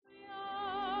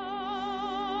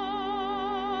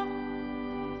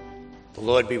The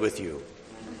Lord be with you.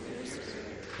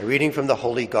 A reading from the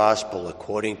Holy Gospel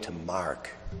according to Mark.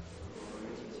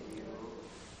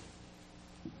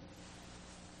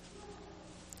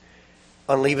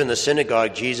 On leaving the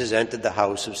synagogue, Jesus entered the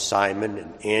house of Simon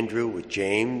and Andrew with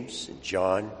James and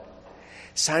John.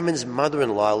 Simon's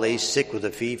mother-in-law lay sick with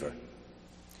a fever.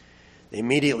 They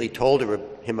immediately told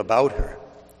him about her.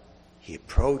 He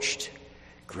approached,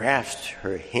 grasped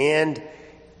her hand,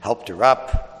 helped her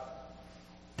up.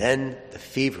 Then the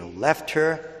fever left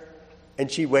her,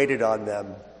 and she waited on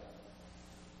them.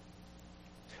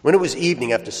 When it was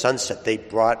evening after sunset, they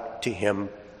brought to him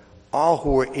all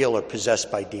who were ill or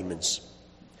possessed by demons.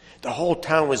 The whole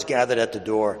town was gathered at the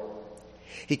door.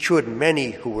 He cured many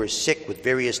who were sick with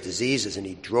various diseases, and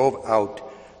he drove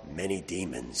out many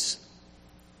demons,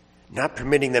 not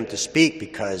permitting them to speak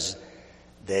because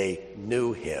they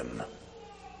knew him.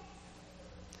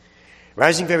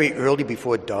 Rising very early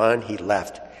before dawn, he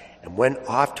left and went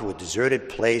off to a deserted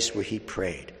place where he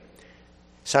prayed.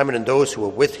 Simon and those who were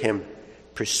with him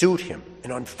pursued him,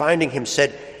 and on finding him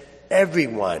said,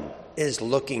 "Everyone is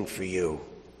looking for you."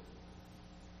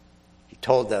 He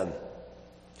told them,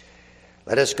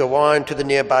 "Let us go on to the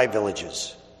nearby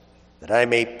villages, that I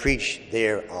may preach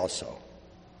there also.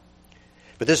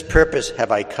 For this purpose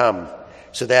have I come."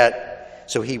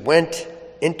 So he went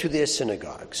into their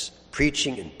synagogues,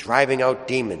 preaching and driving out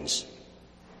demons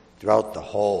throughout the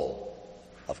whole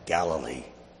of Galilee.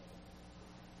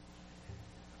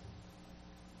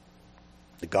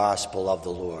 The Gospel of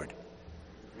the Lord.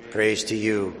 Praise to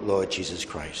you, Lord Jesus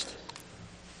Christ.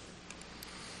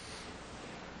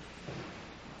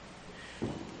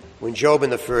 When Job in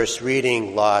the first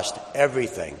reading lost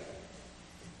everything,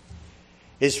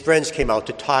 his friends came out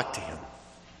to talk to him.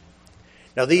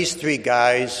 Now, these three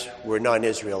guys were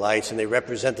non-Israelites, and they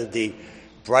represented the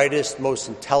brightest, most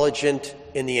intelligent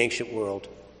in the ancient world.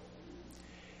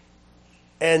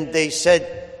 And they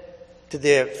said to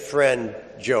their friend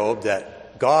Job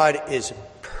that God is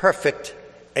perfect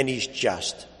and he's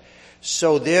just.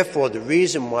 So therefore, the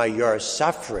reason why you're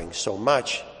suffering so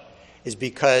much is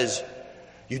because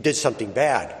you did something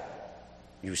bad.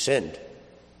 You sinned.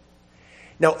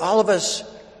 Now, all of us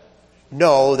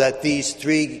know that these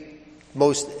three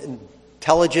most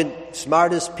intelligent,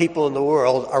 smartest people in the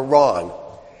world are wrong.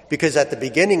 Because at the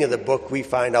beginning of the book, we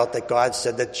find out that God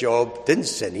said that Job didn't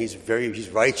sin. He's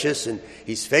righteous and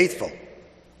he's faithful.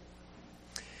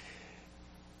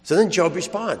 So then Job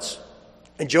responds.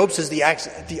 And Job says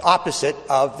the opposite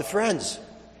of the friends.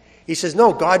 He says,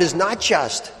 no, God is not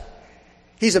just.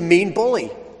 He's a mean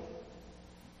bully.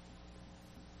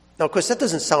 Now, of course, that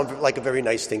doesn't sound like a very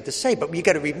nice thing to say, but you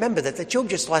got to remember that Job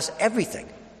just lost everything.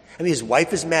 I mean, his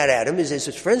wife is mad at him.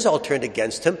 His friends all turned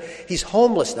against him. He's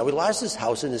homeless now. He lost his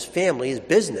house and his family, his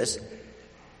business.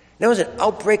 Now there's an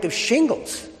outbreak of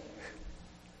shingles.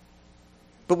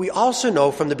 But we also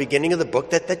know from the beginning of the book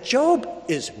that Job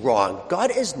is wrong. God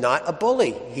is not a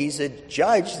bully. He's a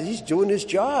judge. He's doing his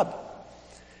job.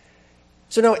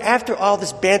 So now, after all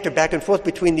this banter back and forth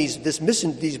between these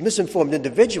misinformed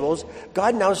individuals,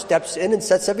 God now steps in and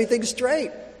sets everything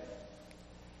straight.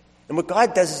 And what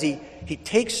God does is he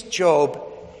takes Job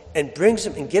and brings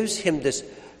him and gives him this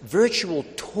virtual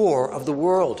tour of the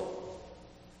world.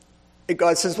 And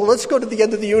God says, well, let's go to the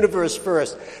end of the universe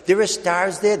first. There are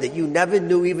stars there that you never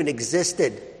knew even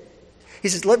existed. He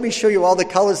says, let me show you all the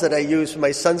colors that I use for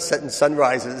my sunset and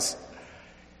sunrises.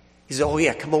 He says, oh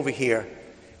yeah, come over here.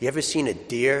 You ever seen a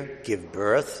deer give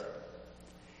birth?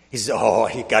 He says, oh,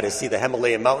 you got to see the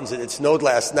Himalayan mountains. It snowed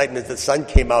last night and the sun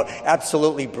came out.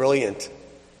 Absolutely brilliant.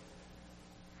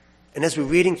 And as we're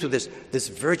reading through this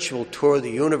virtual tour of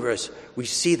the universe, we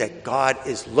see that God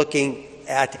is looking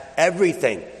at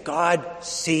everything. God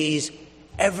sees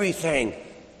everything.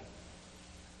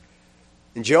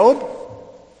 And Job,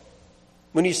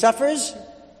 when he suffers,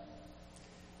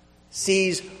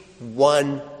 sees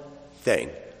one thing.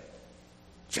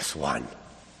 Just one.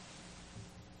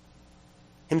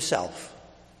 Himself.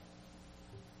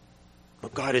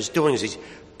 What God is doing is he's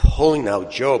pulling now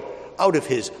Job out of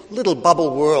his little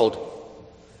bubble world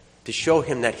to show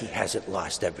him that he hasn't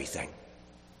lost everything.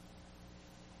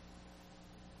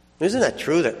 Isn't that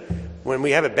true that when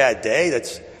we have a bad day,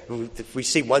 we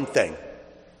see one thing,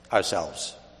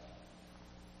 ourselves?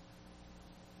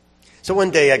 So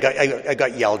one day I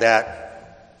got yelled at.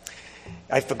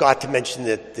 I forgot to mention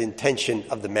the intention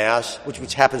of the Mass,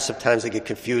 which happens sometimes. I get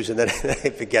confused and then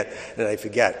I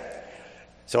forget.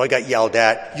 So I got yelled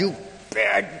at, "You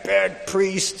bad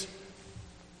priest."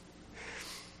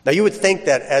 Now you would think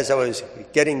that as I was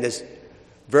getting this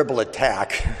verbal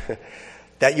attack,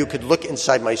 that you could look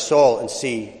inside my soul and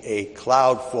see a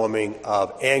cloud forming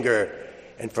of anger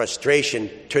and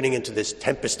frustration turning into this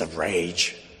tempest of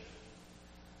rage.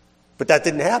 But that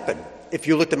didn't happen. If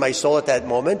you looked at my soul at that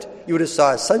moment, you would have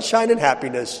saw sunshine and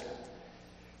happiness.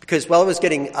 Because while I was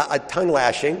getting a tongue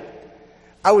lashing,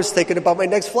 I was thinking about my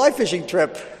next fly fishing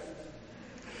trip.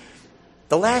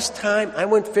 The last time I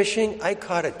went fishing, I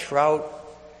caught a trout.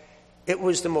 It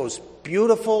was the most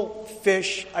beautiful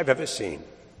fish I've ever seen.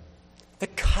 The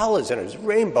colors in it was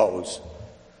rainbows.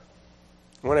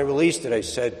 When I released it, I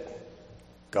said,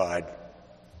 God,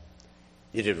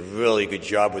 you did a really good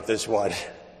job with this one.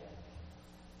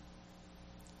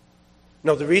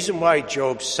 No, the reason why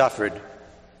Job suffered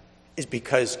is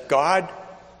because God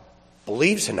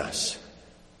believes in us.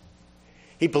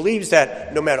 He believes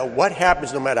that no matter what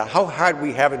happens, no matter how hard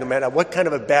we have it, no matter what kind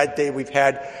of a bad day we've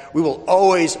had, we will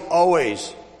always,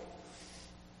 always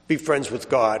be friends with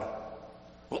God.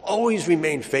 We'll always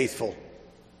remain faithful.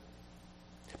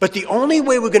 But the only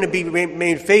way we're going to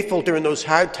remain faithful during those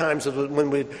hard times when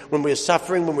we're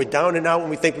suffering, when we're down and out, when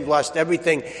we think we've lost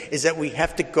everything, is that we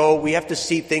have to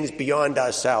see things beyond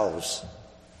ourselves.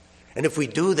 And if we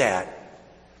do that,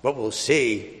 what we'll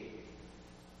see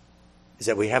is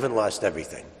that we haven't lost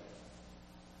everything.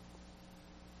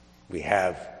 We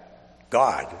have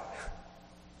God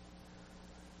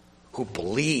who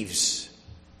believes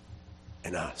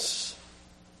in us.